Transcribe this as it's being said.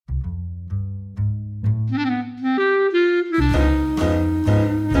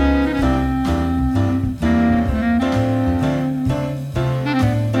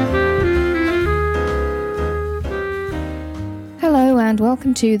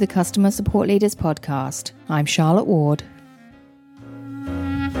Welcome to the Customer Support Leaders Podcast. I'm Charlotte Ward.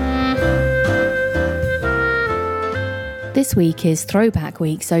 This week is Throwback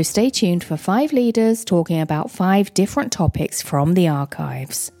Week, so stay tuned for 5 leaders talking about 5 different topics from the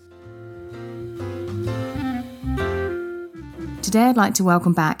archives. Today I'd like to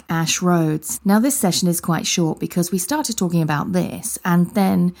welcome back Ash Rhodes. Now this session is quite short because we started talking about this and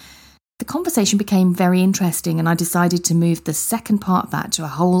then the conversation became very interesting and I decided to move the second part of that to a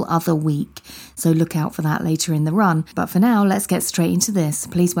whole other week. So look out for that later in the run. But for now, let's get straight into this.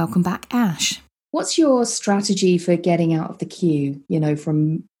 Please welcome back Ash. What's your strategy for getting out of the queue?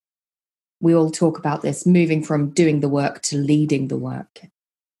 We all talk about this, moving from doing the work to leading the work.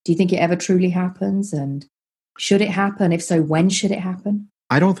 Do you think it ever truly happens? And should it happen? If so, when should it happen?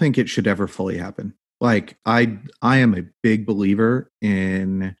 I don't think it should ever fully happen. I am a big believer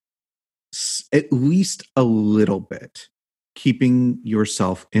in at least a little bit keeping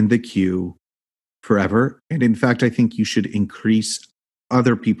yourself in the queue forever. And in fact, I think you should increase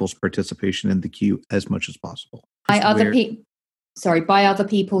other people's participation in the queue as much as possible. By other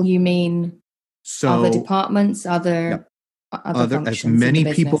people, you mean other departments, other functions,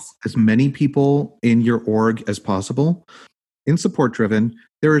 as many people in your org as possible. In support driven,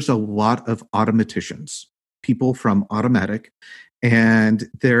 there is a lot of automaticians, people from Automatic. And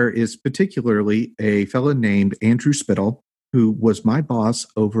there is particularly a fellow named Andrew Spittle, who was my boss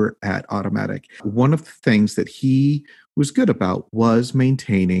over at Automatic. One of the things that he was good about was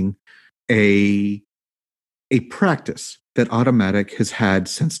maintaining a practice that Automatic has had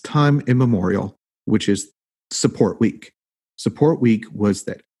since time immemorial, which is Support Week. Support Week was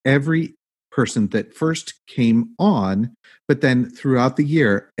that every person that first came on, but then throughout the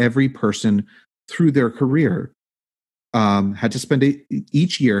year, every person through their career had to spend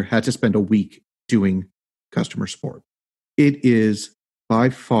a week doing customer support. It is by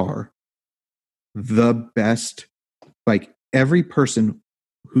far the best. Every person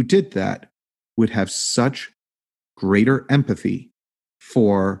who did that would have such greater empathy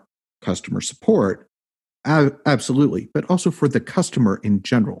for customer support. Absolutely. But also for the customer in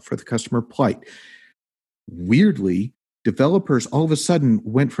general, for the customer plight. Weirdly, developers all of a sudden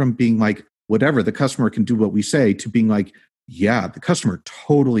went from being like, whatever, the customer can do what we say, to being like, yeah, the customer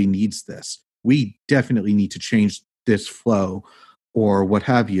totally needs this. We definitely need to change this flow or what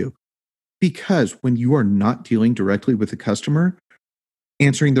have you. Because when you are not dealing directly with the customer,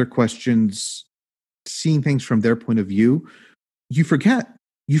 answering their questions, seeing things from their point of view, you forget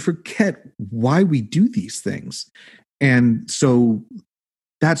why we do these things. And so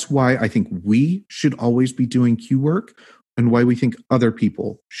that's why I think we should always be doing queue work. And why I think other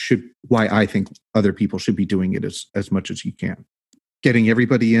people should be doing it as much as you can. Getting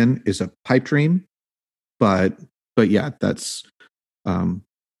everybody in is a pipe dream, but yeah, that's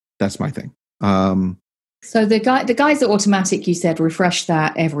my thing. So the guys at Automatic, you said, refresh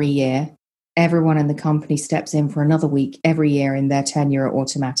that every year. Everyone in the company steps in for another week every year in their tenure at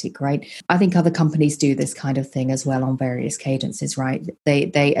Automatic, right? I think other companies do this kind of thing as well on various cadences, right?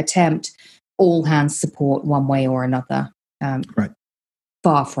 They attempt all hands support one way or another. Right.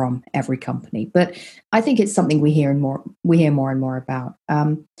 Far from every company, but I think it's something we hear more and more about.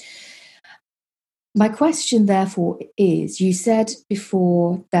 My question, therefore, is: you said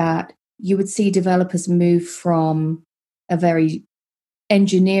before that you would see developers move from a very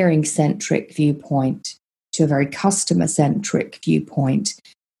engineering-centric viewpoint to a very customer-centric viewpoint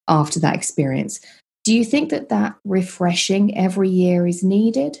after that experience. Do you think that refreshing every year is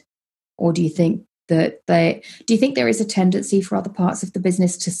needed, or do you think there is a tendency for other parts of the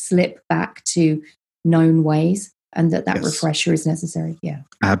business to slip back to known ways and that yes, refresher is necessary? Yeah,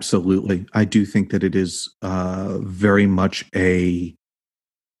 absolutely. I do think that it is very much I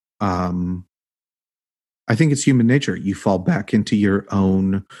think it's human nature. You fall back into your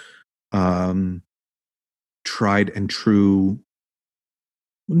own tried and true,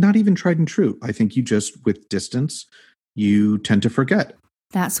 not even tried and true. I think you just, with distance, you tend to forget.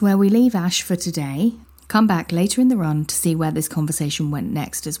 That's where we leave Ash for today. Come back later in the run to see where this conversation went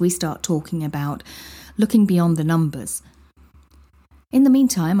next as we start talking about looking beyond the numbers. In the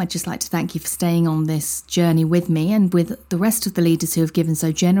meantime, I'd just like to thank you for staying on this journey with me and with the rest of the leaders who have given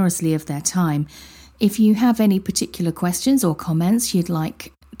so generously of their time. If you have any particular questions or comments you'd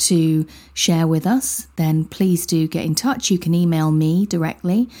like to share with us, then please do get in touch. You can email me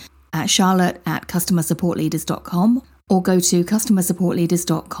directly at charlotte@customersupportleaders.com. or go to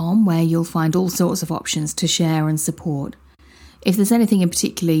customersupportleaders.com where you'll find all sorts of options to share and support. If there's anything in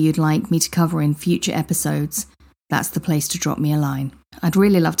particular you'd like me to cover in future episodes, that's the place to drop me a line. I'd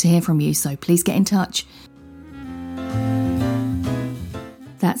really love to hear from you, so please get in touch.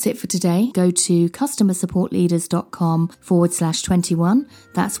 That's it for today. Go to customersupportleaders.com/21.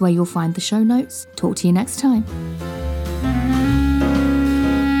 That's where you'll find the show notes. Talk to you next time.